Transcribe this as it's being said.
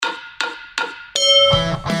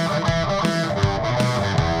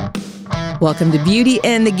Welcome to Beauty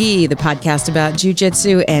and the Gi, the podcast about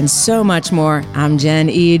Jiu-Jitsu and so much more. I'm Jen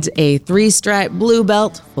Eads, a 3-stripe blue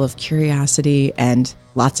belt full of curiosity and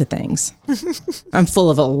lots of things. I'm full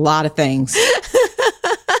of a lot of things.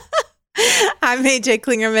 I'm AJ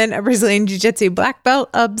Klingerman, a Brazilian Jiu-Jitsu black belt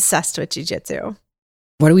obsessed with Jiu-Jitsu.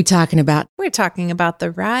 What are we talking about? We're talking about the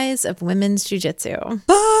rise of women's Jiu-Jitsu.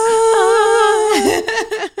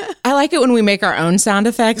 I like it when we make our own sound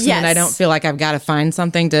effects, Yes. and I don't feel like I've got to find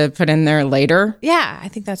something to put in there later. Yeah, I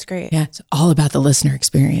think that's great. Yeah, it's all about the listener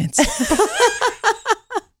experience.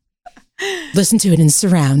 Listen to it in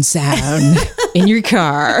surround sound, in your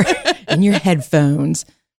car, in your headphones.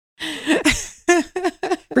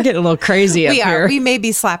 We're getting a little crazy up here. We may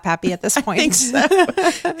be slap happy at this point. I think so.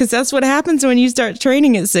 Because that's what happens when you start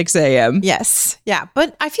training at 6 a.m. Yes. Yeah.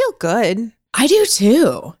 But I feel good. I do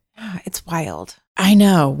too. It's wild. I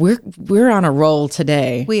know. We're on a roll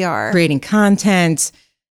today. We are. Creating content,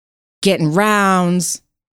 getting rounds,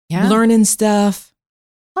 learning stuff.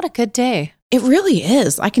 What a good day. It really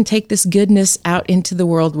is. I can take this goodness out into the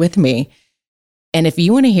world with me. And if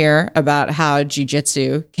you want to hear about how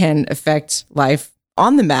jiu-jitsu can affect life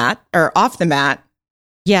on the mat or off the mat,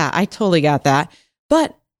 yeah, I totally got that.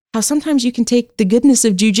 But how sometimes you can take the goodness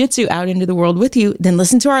of jiu-jitsu out into the world with you, then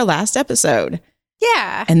listen to our last episode.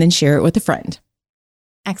 Yeah. And then share it with a friend.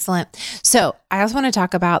 Excellent. So I also want to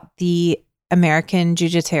talk about the American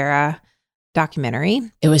Jiujiteira documentary.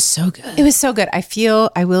 It was so good. It was so good.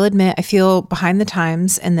 I will admit, I feel behind the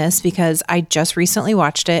times in this because I just recently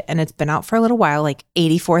watched it and it's been out for a little while. Like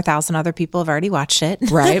 84,000 other people have already watched it.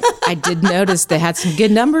 Right. I did notice they had some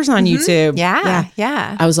good numbers on YouTube.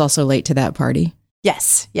 Yeah. I was also late to that party.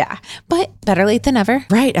 Yes. Yeah. But better late than never.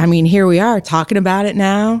 Right. I mean, here we are talking about it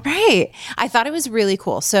now. Right. I thought it was really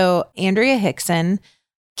cool. So Andrea Hickson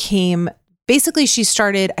basically she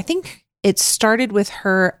started, I think it started with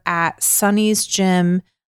her at Sonny's gym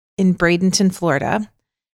in Bradenton, Florida.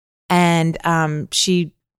 And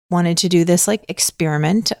she wanted to do this like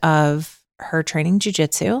experiment of her training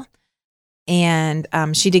jiu-jitsu. And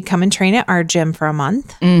she did come and train at our gym for a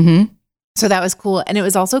month. Mm-hmm. So that was cool. And it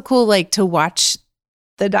was also cool like to watch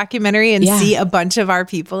the documentary and see a bunch of our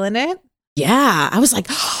people in it. Yeah. I was like,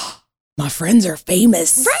 oh, my friends are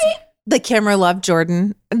famous. Right. The camera loved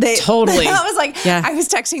Jordan. Totally. I was like, I was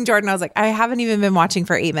texting Jordan. I was like, I haven't even been watching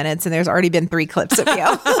for 8 minutes and there's already been 3 clips of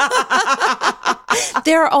you.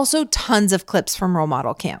 There are also tons of clips from Role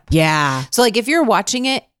Model Camp. Yeah. So like if you're watching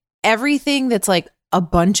it, everything that's like a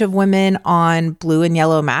bunch of women on blue and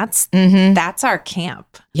yellow mats, that's our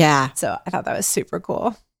camp. Yeah. So I thought that was super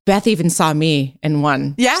cool. Beth even saw me in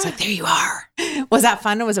one. Yeah. She's like, there you are. Was that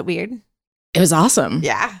fun or was it weird? It was awesome.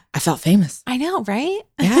 Yeah. I felt famous. I know, right?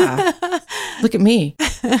 Yeah. Look at me.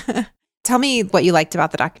 Tell me what you liked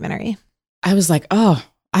about the documentary. I was like, oh,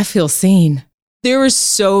 I feel seen. There were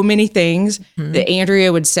so many things that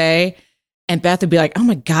Andrea would say, and Beth would be like, oh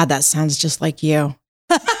my God, that sounds just like you.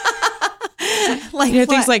 Like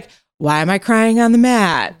things like, why am I crying on the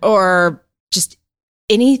mat? Or just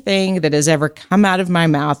anything that has ever come out of my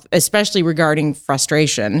mouth, especially regarding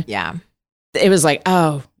frustration. Yeah. It was like,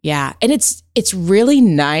 oh, yeah. And it's really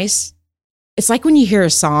nice. It's like when you hear a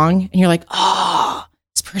song and you're like, oh,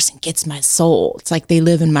 this person gets my soul. It's like they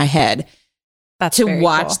live in my head. That's to very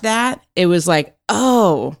watch cool. that, it was like,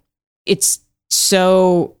 oh, it's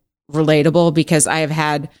so relatable because I have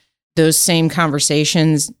had those same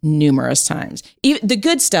conversations numerous times. Even the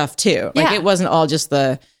good stuff too. Like it wasn't all just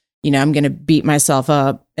the, I'm going to beat myself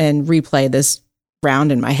up and replay this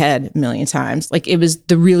round in my head a million times. Like it was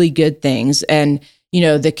the really good things and,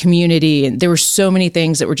 the community. And there were so many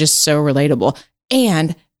things that were just so relatable.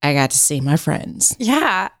 And I got to see my friends.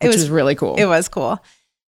 Yeah. It was really cool. It was cool.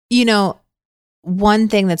 One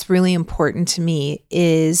thing that's really important to me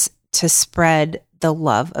is to spread the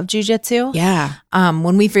love of jiu-jitsu. Yeah.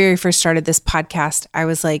 When we very first started this podcast, I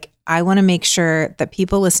was like, I want to make sure that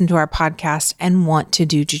people listen to our podcast and want to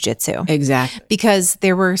do jiu-jitsu. Exactly. Because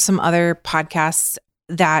there were some other podcasts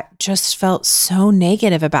that just felt so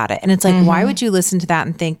negative about it. And it's like, why would you listen to that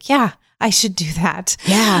and think, yeah, I should do that?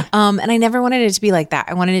 Yeah. And I never wanted it to be like that.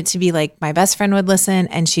 I wanted it to be like my best friend would listen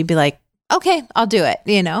and she'd be like, okay, I'll do it,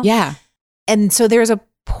 Yeah. And so there's a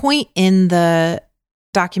point in the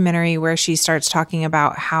documentary where she starts talking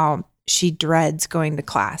about how she dreads going to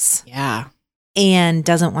class. Yeah. And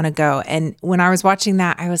doesn't want to go. And when I was watching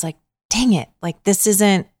that, I was like, dang it. Like, this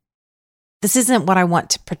isn't what I want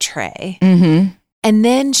to portray. Mm-hmm. And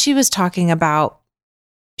then she was talking about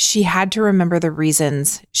she had to remember the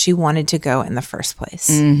reasons she wanted to go in the first place.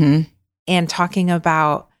 Mm-hmm. And talking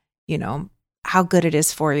about, how good it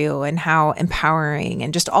is for you and how empowering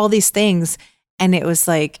and just all these things. And it was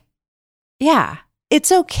like, Yeah.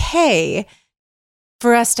 It's okay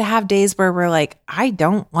for us to have days where we're like, I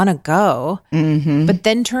don't want to go, but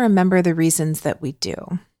then to remember the reasons that we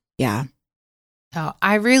do. Yeah. Oh,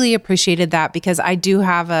 I really appreciated that because I do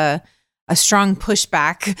have a strong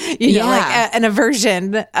pushback, you know, like an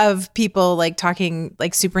aversion of people like talking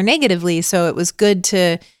like super negatively. So it was good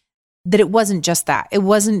that it wasn't just that. It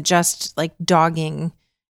wasn't just like dogging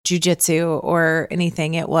jiu-jitsu or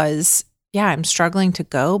anything. It was, I'm struggling to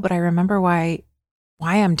go, but I remember why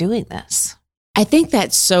I'm doing this. I think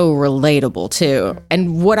that's so relatable too.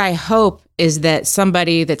 And what I hope is that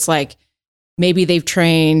somebody that's like, maybe they've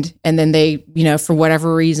trained and then they, you know, for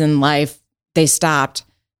whatever reason, they stopped.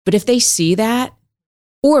 But if they see that,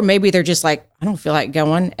 or maybe they're just like, I don't feel like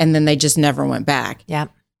going, and then they just never went back. Yeah.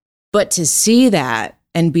 But to see that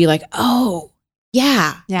and be like, oh,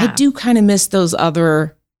 yeah. I do kind of miss those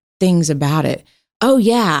other things about it. Oh,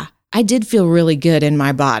 yeah, I did feel really good in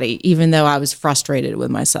my body, even though I was frustrated with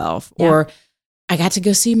myself. Yeah. Or I got to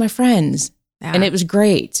go see my friends, and it was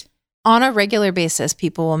great. On a regular basis,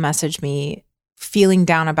 people will message me feeling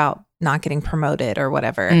down about not getting promoted or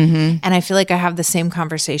whatever. And I feel like I have the same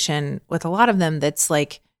conversation with a lot of them that's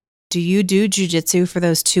like, do you do jiu-jitsu for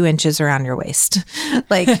those 2 inches around your waist?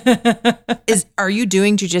 Like, are you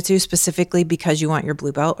doing jiu-jitsu specifically because you want your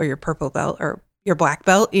blue belt or your purple belt or your black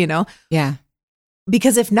belt, you know? Yeah.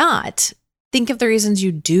 Because if not, think of the reasons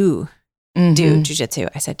you do jiu-jitsu.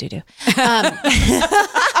 I said do.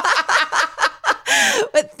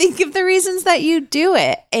 But think of the reasons that you do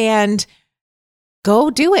it and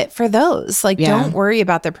go do it for those. Like, don't worry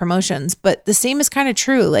about the promotions. But the same is kind of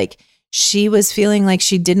true. Like, she was feeling like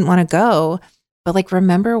she didn't want to go, but like,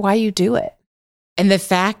 remember why you do it. And the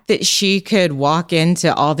fact that she could walk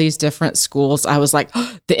into all these different schools, I was like,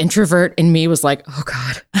 oh, the introvert in me was like, oh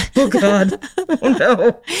God, oh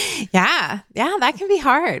no. Yeah, that can be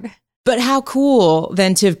hard. But how cool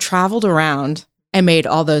then to have traveled around and made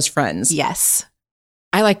all those friends. Yes.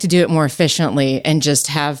 I like to do it more efficiently and just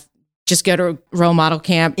go to role model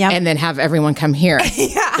camp and then have everyone come here.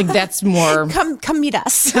 Like that's more. Come meet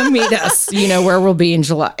us. Come meet us, you know, where we'll be in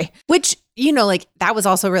July. Which, you know, like that was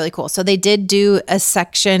also really cool. So they did do a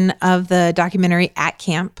section of the documentary at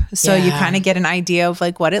camp. So you kind of get an idea of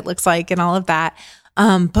like what it looks like and all of that.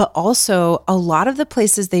 But also a lot of the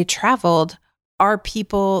places they traveled are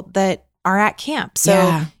people that are at camp.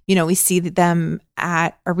 So, you know, we see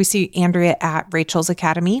we see Andrea at Rachel's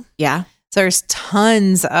Academy. Yeah. So there's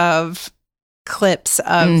tons of clips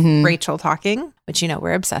of Rachel talking, which, you know,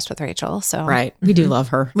 we're obsessed with Rachel. So right. We do love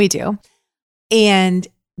her. We do. And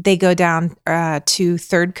they go down to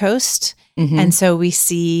Third Coast. And so we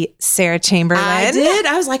see Sarah Chamberlain. I did.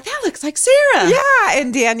 I was like, that looks like Sarah. Yeah.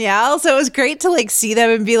 And Danielle. So it was great to like see them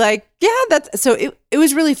and be like, so it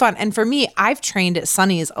was really fun. And for me, I've trained at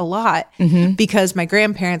Sonny's a lot because my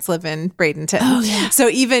grandparents live in Bradenton. Oh, yeah. So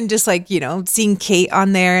even just like, you know, seeing Kate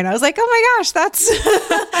on there and I was like, oh my gosh,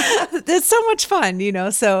 that's so much fun, you know?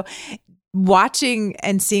 So watching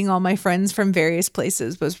and seeing all my friends from various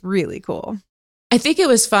places was really cool. I think it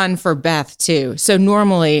was fun for Beth too. So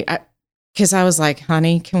normally, because I was like,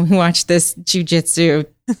 honey, can we watch this jiu-jitsu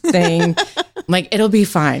thing? Like, it'll be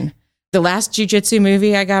fine. The last jiu-jitsu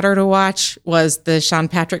movie I got her to watch was the Sean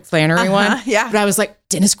Patrick Flannery one. Yeah. But I was like,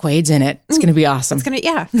 Dennis Quaid's in it. It's going to be awesome.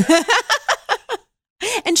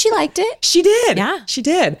 And she liked it. She did. Yeah. She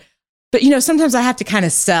did. But, you know, sometimes I have to kind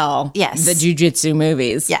of sell the jiu-jitsu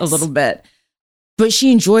movies a little bit. But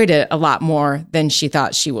she enjoyed it a lot more than she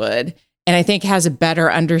thought she would. And I think has a better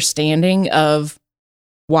understanding of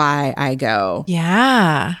why I go.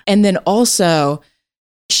 Yeah. And then also,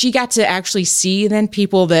 she got to actually see then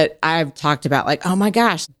people that I've talked about, like, oh my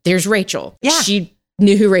gosh, there's Rachel. Yeah. She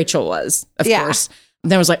knew who Rachel was, of course.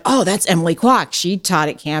 And then I was like, oh, that's Emily Kwok. She taught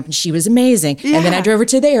at camp and she was amazing. Yeah. And then I drove her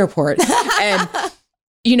to the airport. And,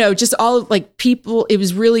 you know, just all of like people, it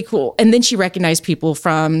was really cool. And then she recognized people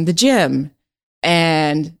from the gym.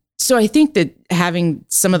 And so I think that having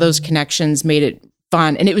some of those connections made it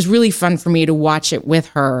fun. And it was really fun for me to watch it with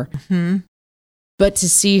her. But to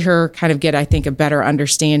see her kind of get, I think, a better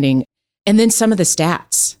understanding. And then some of the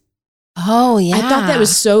stats. Oh, yeah. I thought that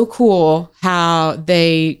was so cool how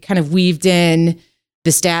they kind of weaved in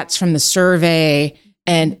the stats from the survey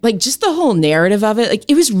and like just the whole narrative of it. Like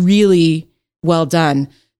it was really well done.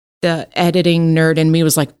 The editing nerd in me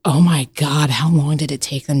was like, oh my God, how long did it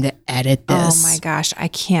take them to edit this? Oh my gosh, I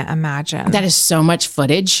can't imagine. That is so much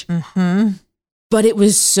footage. But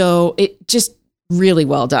it just really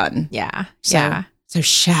well done. Yeah. So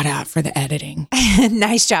shout out for the editing.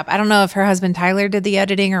 Nice job. I don't know if her husband Tyler did the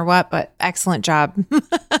editing or what, but excellent job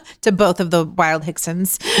to both of the Wild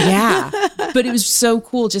Hicksons. Yeah. But it was so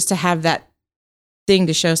cool just to have that thing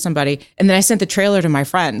to show somebody. And then I sent the trailer to my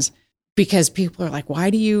friends because people are like,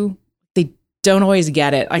 they don't always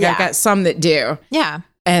get it. Like I've got some that do. Yeah.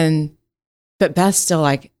 But Beth's still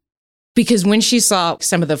like, because when she saw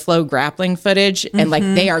some of the flow grappling footage and like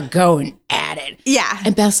they are going at it. Yeah.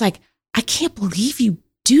 And Beth's like, I can't believe you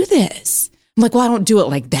do this. I'm like, well, I don't do it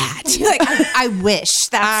like that. Like, I wish.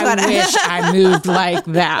 I wish I moved like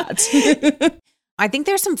that. I think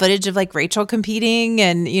there's some footage of like Rachel competing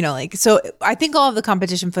and, so I think all of the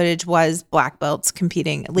competition footage was black belts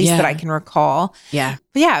competing, at least that I can recall. Yeah.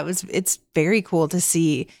 But yeah, it's very cool to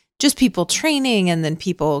see just people training and then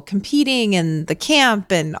people competing and the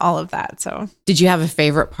camp and all of that. So did you have a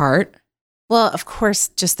favorite part? Well, of course,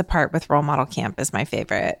 just the part with role model camp is my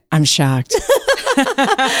favorite. I'm shocked.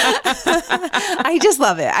 I just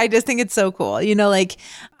love it. I just think it's so cool. Like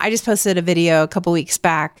I just posted a video a couple weeks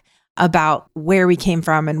back about where we came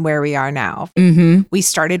from and where we are now. Mm-hmm. We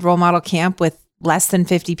started role model camp with less than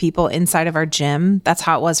 50 people inside of our gym. That's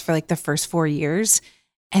how it was for like the first 4 years.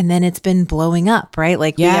 And then it's been blowing up, right?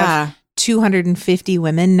 Like we have 250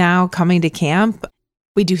 women now coming to camp.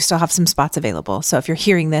 We do still have some spots available. So if you're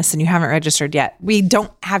hearing this and you haven't registered yet, we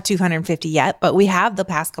don't have 250 yet, but we have the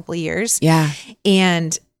past couple of years. Yeah.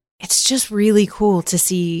 And it's just really cool to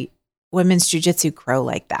see women's jiu-jitsu grow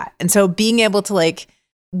like that. And so being able to like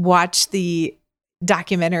watch the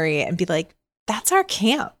documentary and be like, that's our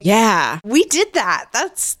camp. Yeah. We did that.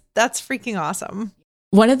 That's freaking awesome.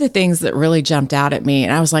 One of the things that really jumped out at me,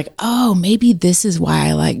 and I was like, oh, maybe this is why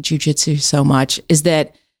I like jiu-jitsu so much, is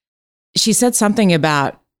that she said something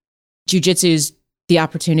about jiu-jitsu's the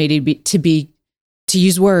opportunity to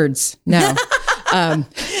use words. No.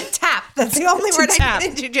 Tap. That's the only word I need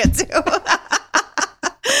in jiu-jitsu.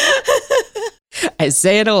 I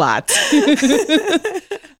say it a lot.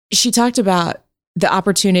 She talked about the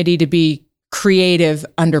opportunity to be creative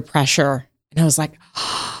under pressure. And I was like,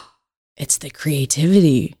 oh, it's the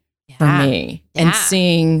creativity for me and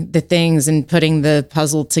seeing the things and putting the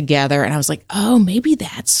puzzle together. And I was like, oh, maybe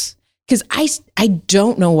that's because I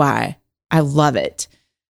don't know why I love it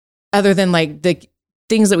other than like the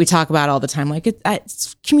things that we talk about all the time. Like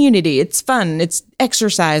it's community, it's fun, it's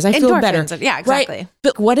exercise. I feel better. Yeah, exactly. Right?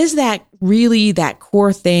 But what is that really, that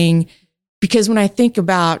core thing? Because when I think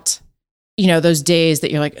about, those days that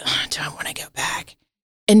you're like, oh, do I want to go back?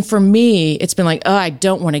 And for me, it's been like, oh, I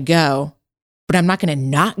don't want to go, but I'm not going to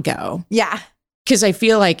not go. Yeah. Because I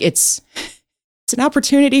feel like it's an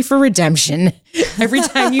opportunity for redemption every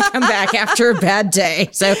time you come back after a bad day.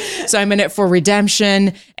 So I'm in it for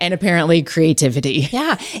redemption and apparently creativity.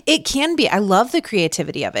 Yeah, it can be. I love the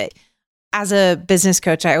creativity of it. As a business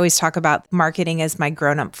coach, I always talk about marketing as my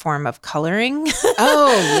grown-up form of coloring.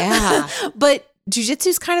 Oh, yeah. But jiu-jitsu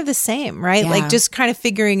is kind of the same, right? Yeah. Like just kind of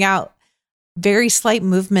figuring out very slight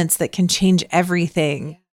movements that can change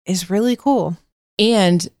everything is really cool.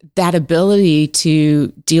 And that ability to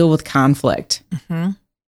deal with conflict. Mm-hmm.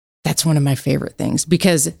 That's one of my favorite things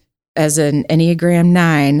because as an Enneagram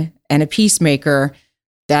 9 and a peacemaker,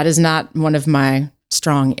 that is not one of my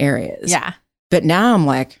strong areas. Yeah. But now I'm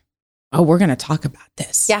like, oh, we're going to talk about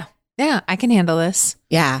this. Yeah. Yeah. I can handle this.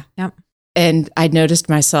 Yeah. Yep. And I noticed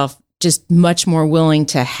myself just much more willing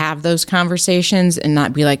to have those conversations and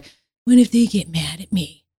not be like, what if they get mad at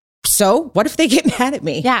me? So what if they get mad at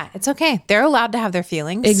me? Yeah, it's okay. They're allowed to have their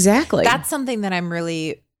feelings. Exactly. That's something that I'm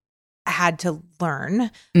really had to learn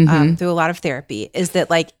Mm-hmm. through a lot of therapy is that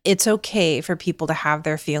like, it's okay for people to have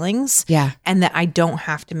their feelings. Yeah. And that I don't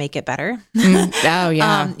have to make it better. Oh,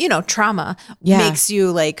 yeah. Trauma makes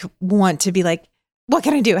you like want to be like, what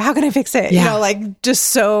can I do? How can I fix it? Yeah. Like just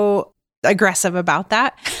so aggressive about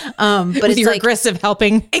that. But With it's your like, aggressive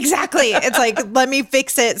helping. exactly. It's like, let me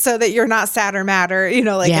fix it so that you're not sad or mad or,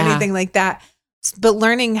 anything like that. But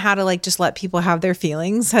learning how to like, just let people have their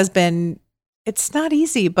feelings has been, it's not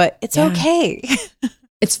easy, but it's okay.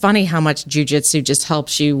 It's funny how much jiu-jitsu just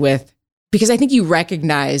helps you with, because I think you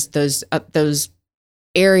recognize those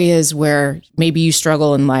areas where maybe you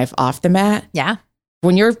struggle in life off the mat. Yeah.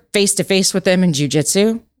 When you're face to face with them in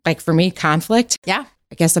jiu-jitsu, like for me, conflict. Yeah.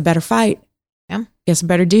 I guess I better fight. Yeah. Guess I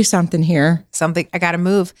better do something here. I got to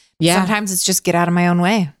move. Yeah. Sometimes it's just get out of my own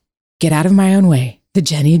way. Get out of my own way. The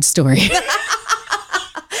Jenny story.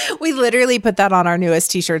 We literally put that on our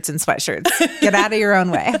newest t-shirts and sweatshirts. Get out of your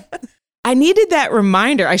own way. I needed that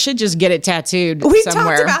reminder. I should just get it tattooed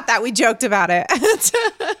somewhere. Talked about that. We joked about it.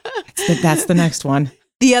 That's the next one.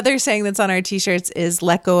 The other saying that's on our t-shirts is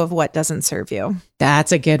let go of what doesn't serve you.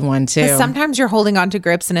 That's a good one too. Sometimes you're holding on to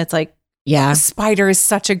grips and it's like, yeah. Spider is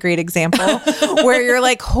such a great example where you're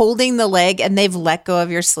like holding the leg and they've let go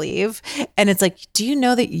of your sleeve. And it's like, do you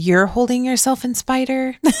know that you're holding yourself in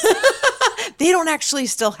spider? they don't actually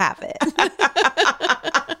still have it.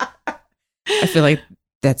 I feel like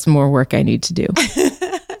that's more work I need to do.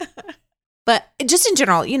 But just in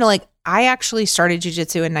general, like I actually started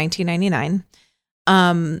jiu-jitsu in 1999.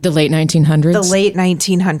 The late 1900s? The late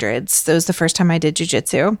 1900s. That was the first time I did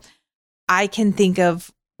jiu-jitsu. I can think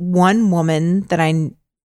of one woman that I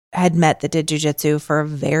had met that did jiu-jitsu for a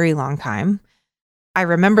very long time. I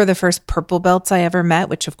remember the first purple belts I ever met,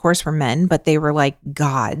 which of course were men, but they were like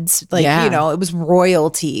gods. Like, it was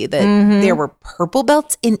royalty that there were purple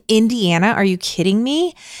belts in Indiana. Are you kidding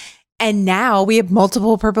me? And now we have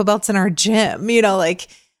multiple purple belts in our gym,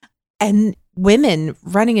 and women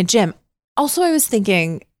running a gym. Also, I was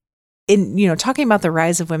thinking talking about the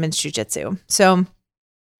rise of women's jiu-jitsu. So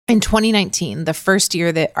in 2019, the first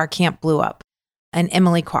year that our camp blew up, and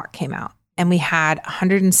Emily Kwok came out, and we had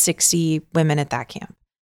 160 women at that camp.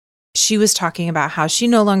 She was talking about how she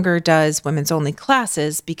no longer does women's only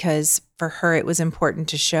classes because for her, it was important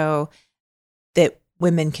to show that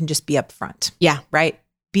women can just be up front. Yeah. Right?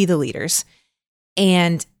 Be the leaders.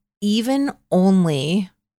 And even only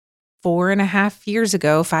 4.5 years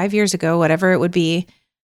ago, 5 years ago, whatever it would be,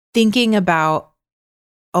 thinking about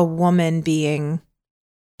a woman being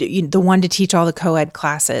the one to teach all the co-ed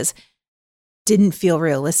classes didn't feel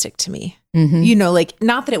realistic to me. Mm-hmm.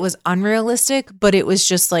 Not that it was unrealistic, but it was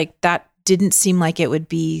just that didn't seem like it would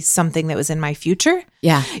be something that was in my future.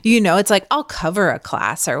 Yeah. It's like I'll cover a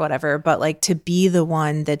class or whatever, but to be the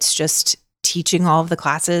one that's just teaching all of the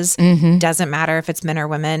classes, doesn't matter if it's men or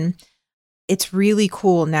women. It's really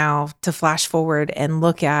cool now to flash forward and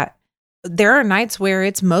look at, there are nights where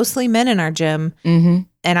it's mostly men in our gym and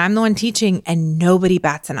I'm the one teaching and nobody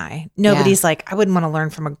bats an eye. Nobody's like, I wouldn't want to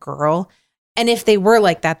learn from a girl. And if they were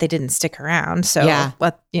like that, they didn't stick around. So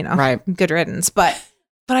right. Good riddance. But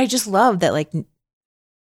I just love that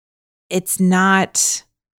it's not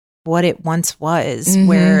what it once was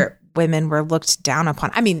where women were looked down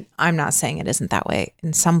upon. I mean, I'm not saying it isn't that way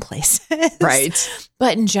in some places. Right.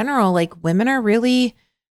 But in general, women are really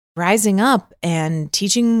rising up and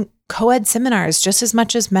teaching co-ed seminars just as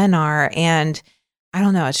much as men are. And I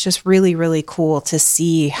don't know, it's just really, really cool to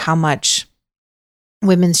see how much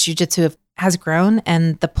women's jiu-jitsu has grown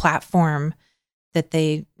and the platform that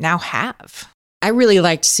they now have. I really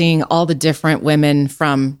liked seeing all the different women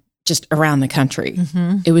from just around the country.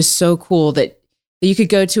 It was so cool that you could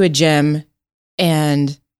go to a gym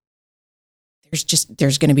and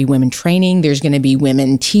there's going to be women training. There's going to be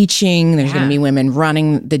women teaching. There's going to be women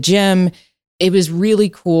running the gym. It was really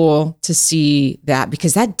cool to see that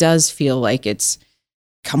because that does feel like it's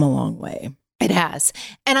come a long way. It has.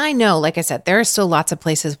 And I know, like I said, there are still lots of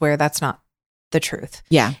places where that's not the truth.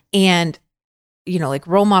 Yeah. And,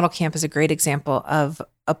 Role Model Camp is a great example of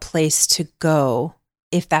a place to go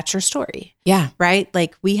if that's your story. Yeah. Right?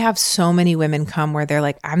 We have so many women come where they're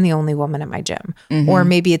like, I'm the only woman at my gym. Or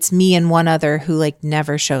maybe it's me and one other who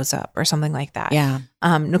never shows up or something like that. Yeah.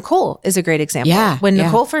 Nicole is a great example. Yeah. When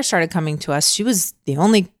Nicole first started coming to us, she was the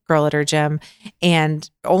only girl at her gym and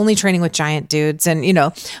only training with giant dudes. And,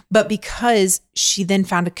 but because she then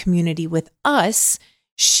found a community with us,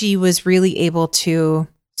 she was really able to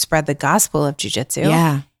spread the gospel of jiu-jitsu.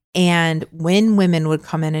 Yeah. And when women would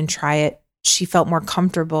come in and try it, she felt more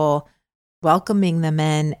comfortable welcoming them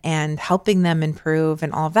in and helping them improve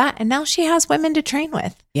and all of that. And now she has women to train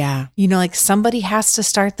with. Yeah. Somebody has to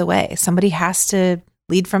start the way. Somebody has to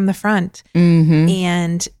lead from the front.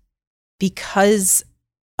 And because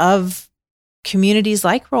of communities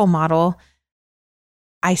like Role Model,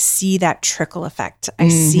 I see that trickle effect. I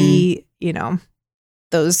see,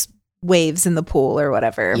 those waves in the pool or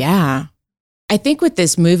whatever. Yeah. I think with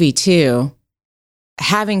this movie too,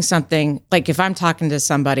 having something if I'm talking to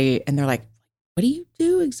somebody and they're like, what do you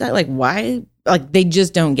do exactly? Why? They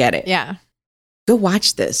just don't get it. Yeah. Go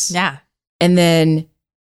watch this. Yeah. And then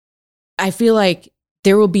I feel like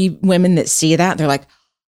there will be women that see that. They're like,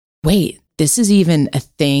 wait, this is even a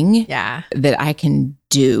thing that I can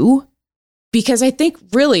do. Because I think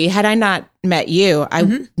really, had I not met you,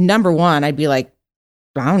 number one, I'd be like,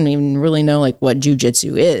 I don't even really know what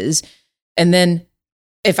jiu-jitsu is. And then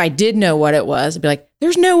if I did know what it was, I'd be like,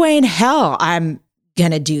 there's no way in hell I'm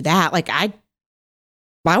going to do that.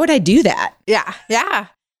 Why would I do that? Yeah. Yeah.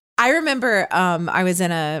 I remember I was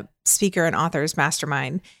in a speaker and authors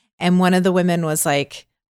mastermind and one of the women was like,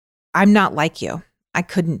 I'm not like you. I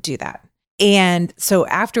couldn't do that. And so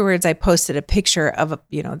afterwards I posted a picture of,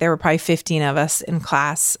 there were probably 15 of us in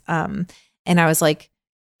class. And I was like,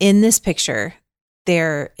 in this picture,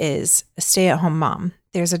 there is a stay-at-home mom.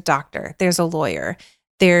 There's a doctor. There's a lawyer.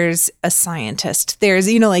 There's a scientist. There's,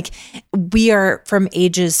 you know, like we are from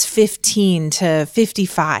ages 15 to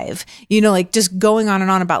 55, you know, like just going on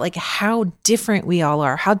and on about like how different we all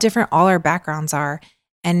are, how different all our backgrounds are.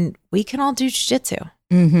 And we can all do jiu-jitsu.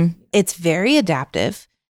 Mm-hmm. It's very adaptive.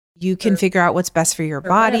 You can figure out what's best for your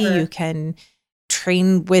body. Whatever. You can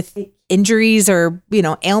train with injuries or, you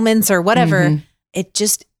know, ailments or whatever. Mm-hmm.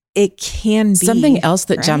 It can be. Something else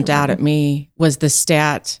that jumped out at me was the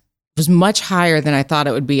stat was much higher than I thought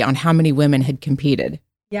it would be on how many women had competed.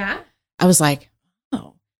 Yeah. I was like,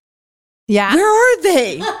 oh. Yeah. Where are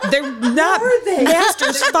they? They're not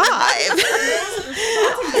Masters 5.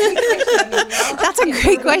 That's a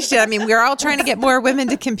great question. I mean, we're all trying to get more women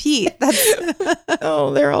to compete.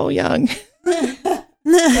 Oh, they're all young.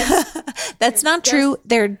 That's not true.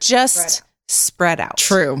 They're just spread out.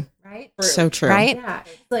 True. Right? So true. Right?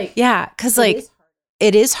 Yeah. Because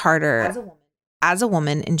it is harder as a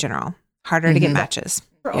woman in general, harder to get matches.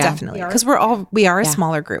 Definitely. Because we are a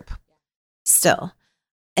smaller group still.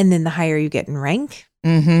 And then the higher you get in rank,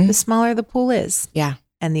 the smaller the pool is. Yeah.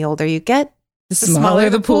 And the older you get, the smaller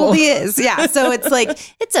the pool is. Yeah. So it's like,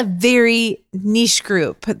 it's a very niche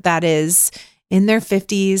group that is in their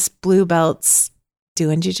 50s, blue belts,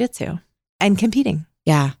 doing jiu-jitsu and competing.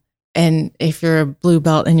 Yeah. And if you're a blue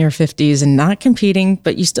belt in your 50s and not competing,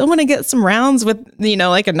 but you still want to get some rounds with, you know,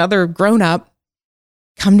 like another grown up,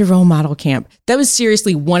 come to role model camp. That was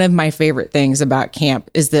seriously one of my favorite things about camp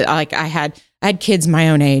is that like I had kids my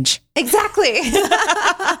own age. Exactly.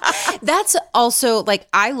 That's also like,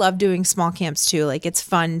 I love doing small camps too. Like it's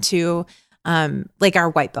fun to, like our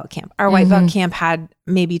white belt camp. Our white belt camp had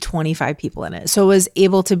maybe 25 people in it. So it was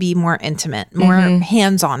able to be more intimate, more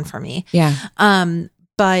hands-on for me. Yeah.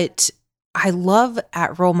 But I love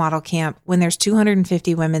at role model camp when there's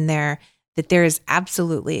 250 women there, that there is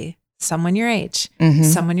absolutely someone your age,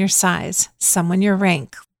 someone your size, someone your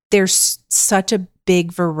rank. There's such a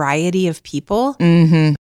big variety of people.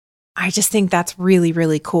 I just think that's really,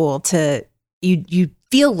 really cool to, you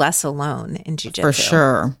feel less alone in jiu-jitsu. For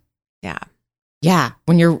sure. Yeah. Yeah.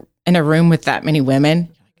 When you're in a room with that many women,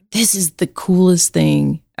 this is the coolest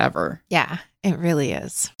thing ever. Yeah, it really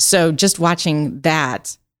is. So just watching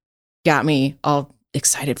that got me all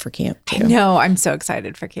excited for camp too. I know. I'm so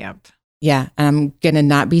excited for camp. Yeah. And I'm going to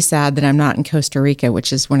not be sad that I'm not in Costa Rica,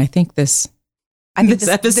 which is when I think this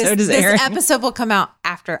episode is airing. This episode will come out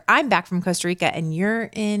after I'm back from Costa Rica and you're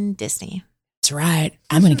in Disney. That's right.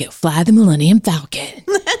 I'm going to go fly the Millennium Falcon.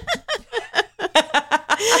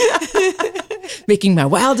 Making my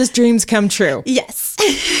wildest dreams come true. Yes.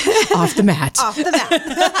 Off the mat. Off the mat.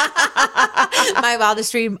 My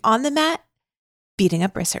wildest dream on the mat, beating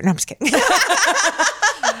up Brisser. No, I'm just kidding.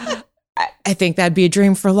 I think that'd be a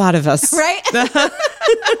dream for a lot of us. Right?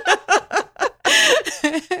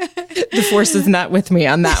 The force is not with me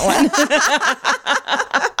on that one.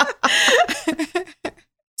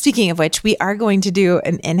 Speaking of which, we are going to do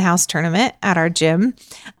an in-house tournament at our gym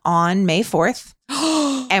on May 4th.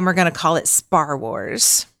 And we're going to call it Spar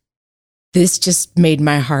Wars. This just made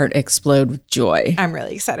my heart explode with joy. I'm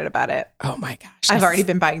really excited about it. Oh my gosh. I've already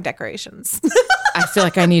been buying decorations. I feel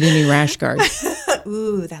like I need a new rash guard.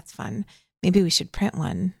 Ooh, that's fun. Maybe we should print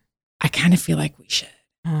one. I kind of feel like we should.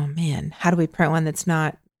 Oh man. How do we print one that's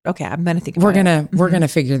not... Okay, I'm going to think about We're going to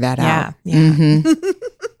figure that out. Yeah.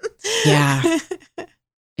 Yeah.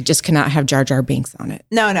 It just cannot have Jar Jar Binks on it.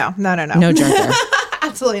 No. No Jar Jar.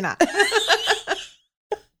 Absolutely not.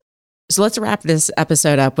 So let's wrap this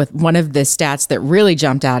episode up with one of the stats that really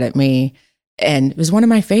jumped out at me. And it was one of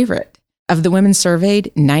my favorite. Of the women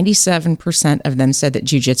surveyed, 97% of them said that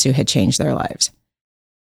jiu-jitsu had changed their lives.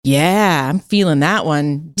 Yeah, I'm feeling that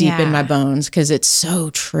one deep in my bones because it's so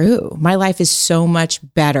true. My life is so much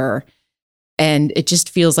better. And it just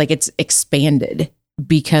feels like it's expanded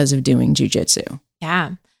because of doing jiu-jitsu.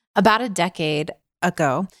 Yeah. About a decade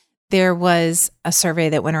ago, there was a survey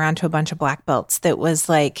that went around to a bunch of black belts that was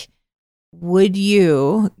like, would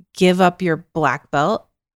you give up your black belt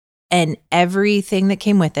and everything that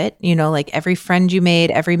came with it, you know, like every friend you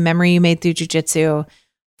made, every memory you made through jiu-jitsu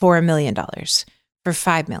for $1 million, for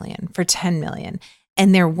 $5 million, for $10 million?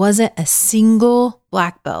 And there wasn't a single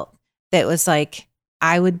black belt that was like,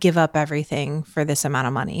 I would give up everything for this amount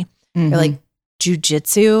of money. Or like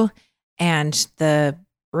jiu-jitsu and the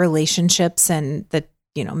relationships and the,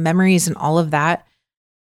 you know, memories and all of that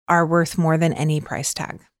are worth more than any price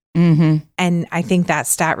tag. And I think that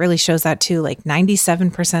stat really shows that too. Like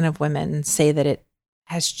 97% of women say that it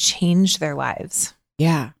has changed their lives.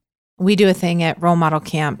 Yeah. We do a thing at Role Model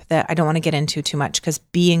Camp that I don't want to get into too much because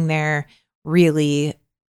being there really,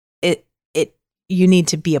 you need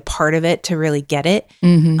to be a part of it to really get it.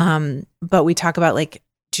 But we talk about like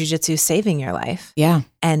jiu-jitsu saving your life. Yeah.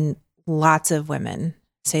 And lots of women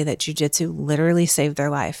say that jiu-jitsu literally saved their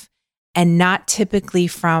life. And not typically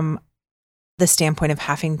from the standpoint of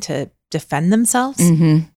having to defend themselves,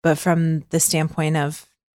 but from the standpoint of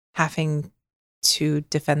having to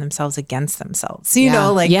defend themselves against themselves. You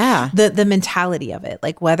know, like the mentality of it,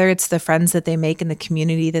 like whether it's the friends that they make and the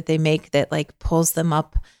community that they make that like pulls them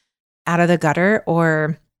up out of the gutter,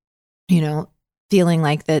 or, you know, feeling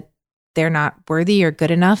like that they're not worthy or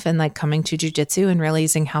good enough, and like coming to jiu-jitsu and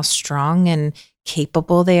realizing how strong and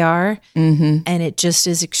capable they are. And it just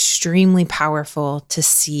is extremely powerful to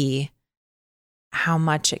see how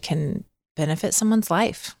much it can benefit someone's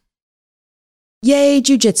life. Yay,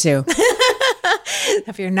 jiu-jitsu.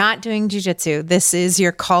 If you're not doing jiu-jitsu, this is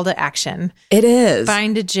your call to action. It is.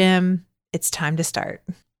 Find a gym. It's time to start.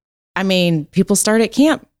 I mean, people start at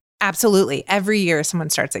camp. Absolutely. Every year someone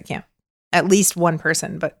starts at camp. At least one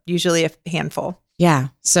person, but usually a handful. Yeah.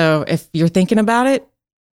 So if you're thinking about it,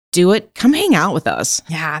 do it. Come hang out with us.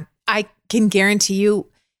 Yeah. I can guarantee you,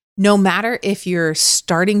 no matter if you're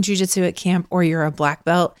starting jiu-jitsu at camp or you're a black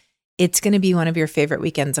belt, it's going to be one of your favorite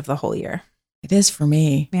weekends of the whole year. It is for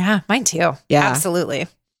me. Yeah, mine too. Yeah. Absolutely.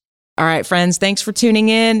 All right, friends, thanks for tuning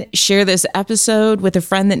in. Share this episode with a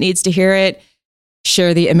friend that needs to hear it.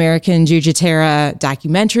 Share the American Jiujiteira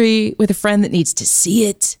documentary with a friend that needs to see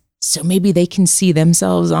it, so maybe they can see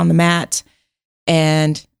themselves on the mat.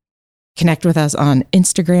 And connect with us on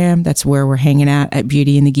Instagram. That's where we're hanging out at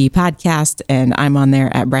Beauty and the Gi Podcast. And I'm on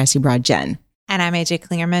there at Brassy Broad Jen. And I'm AJ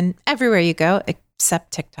Klingerman everywhere you go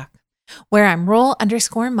except TikTok, where I'm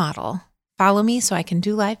roll_model. Follow me so I can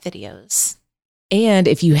do live videos. And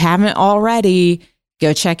if you haven't already,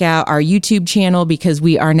 go check out our YouTube channel, because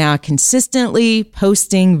we are now consistently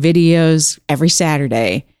posting videos every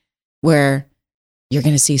Saturday where you're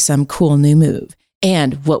going to see some cool new move.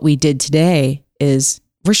 And what we did today is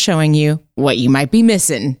we're showing you what you might be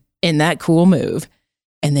missing in that cool move.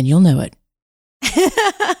 And then you'll know it.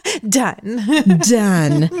 Done.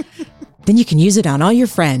 Done. Then you can use it on all your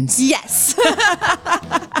friends. Yes.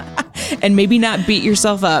 And maybe not beat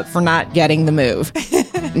yourself up for not getting the move.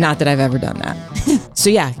 Not that I've ever done that. So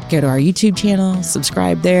yeah, go to our YouTube channel,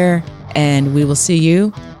 subscribe there, and we will see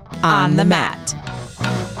you on the mat.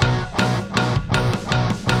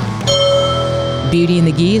 Beauty and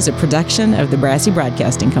the Gi is a production of the Brassy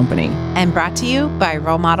Broadcasting Company. And brought to you by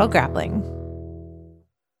Role Model Grappling.